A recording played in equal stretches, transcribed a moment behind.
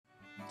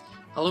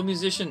Hello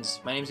musicians,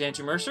 my name is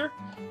Andrew Mercer,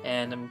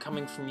 and I'm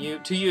coming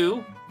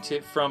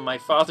from my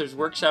father's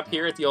workshop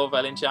here at the old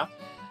violin shop.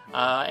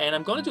 And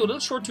I'm going to do a little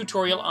short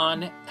tutorial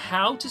on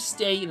how to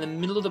stay in the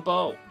middle of the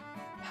bow,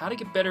 how to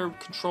get better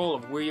control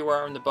of where you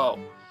are in the bow.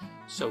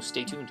 So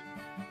stay tuned.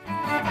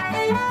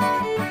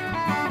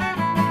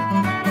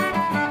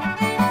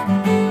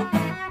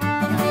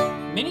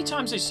 Many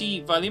times I see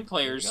violin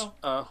players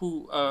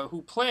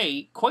who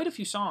play quite a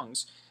few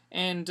songs,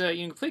 and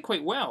you can play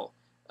quite well.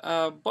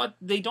 But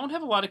they don't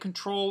have a lot of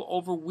control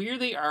over where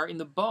they are in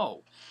the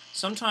bow.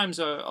 Sometimes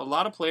a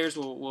lot of players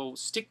will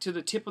stick to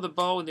the tip of the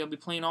bow, and they'll be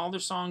playing all their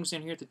songs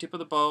in here at the tip of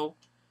the bow,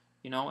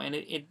 you know, and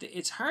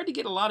it's hard to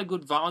get a lot of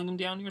good volume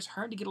down here. It's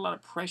hard to get a lot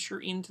of pressure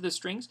into the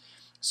strings.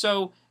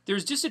 So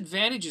there's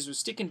disadvantages with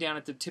sticking down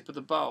at the tip of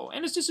the bow,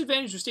 and there's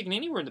disadvantages with sticking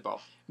anywhere in the bow.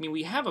 I mean,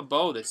 we have a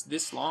bow that's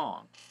this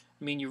long.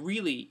 I mean,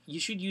 you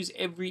should use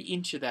every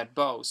inch of that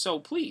bow. So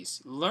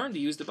please, learn to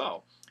use the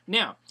bow.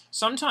 Now,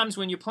 sometimes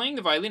when you're playing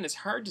the violin, it's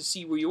hard to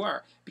see where you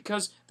are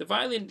because the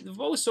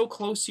bow is so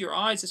close to your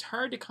eyes. It's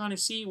hard to kind of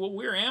see, well,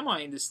 where am I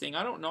in this thing?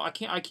 I don't know. I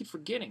keep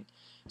forgetting.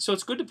 So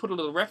it's good to put a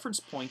little reference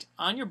point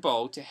on your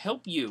bow to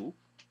help you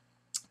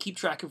keep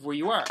track of where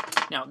you are.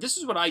 Now, this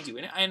is what I do,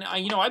 and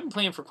I've been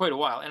playing for quite a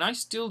while, and I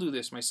still do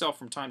this myself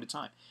from time to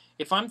time.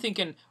 If I'm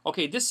thinking,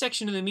 okay, this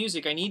section of the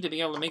music, I need to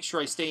be able to make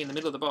sure I stay in the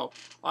middle of the bow,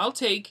 I'll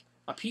take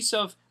a piece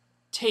of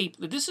tape.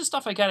 This is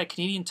stuff I got at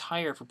Canadian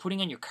Tire for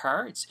putting on your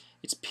car.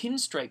 It's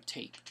pinstripe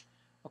tape.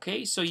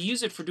 Okay, so you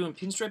use it for doing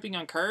pinstriping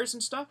on cars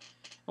and stuff.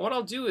 And what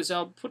I'll do is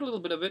I'll put a little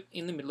bit of it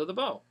in the middle of the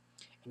bow.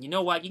 And you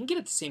know what? You can get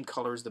it the same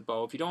color as the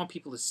bow. If you don't want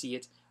people to see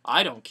it,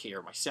 I don't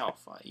care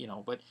myself, but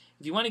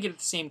if you want to get it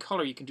the same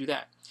color, you can do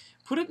that.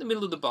 Put it in the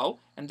middle of the bow,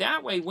 and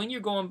that way when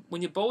your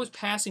bow is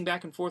passing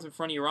back and forth in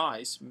front of your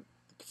eyes,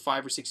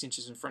 5 or 6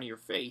 inches in front of your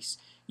face,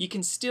 you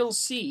can still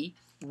see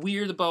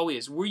where the bow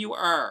is, where you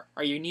are.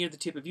 Are you near the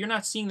tip? If you're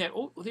not seeing that,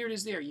 oh, there it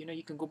is there,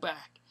 you can go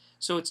back.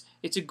 So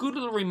it's a good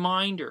little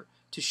reminder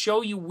to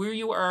show you where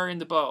you are in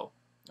the bow.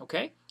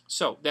 Okay?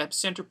 So that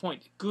center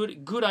point,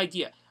 good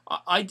idea.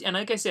 And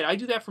like I said, I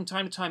do that from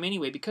time to time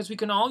anyway because we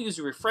can all use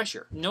a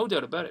refresher, no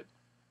doubt about it.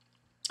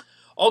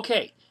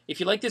 Okay, if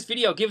you like this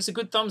video, give us a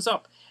good thumbs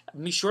up.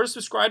 Be sure to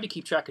subscribe to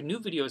keep track of new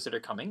videos that are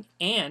coming.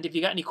 And if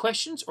you got any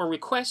questions or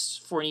requests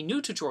for any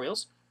new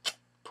tutorials,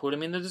 put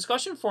them in the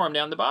discussion forum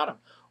down the bottom.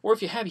 Or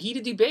if you have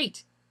heated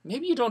debate,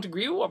 maybe you don't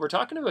agree with what we're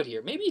talking about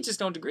here. Maybe you just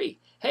don't agree.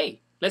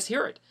 Hey, let's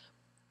hear it.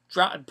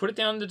 Put it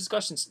down in the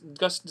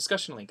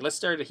discussion link. Let's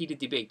start a heated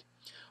debate.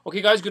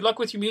 Okay, guys, good luck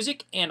with your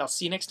music, and I'll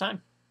see you next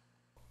time.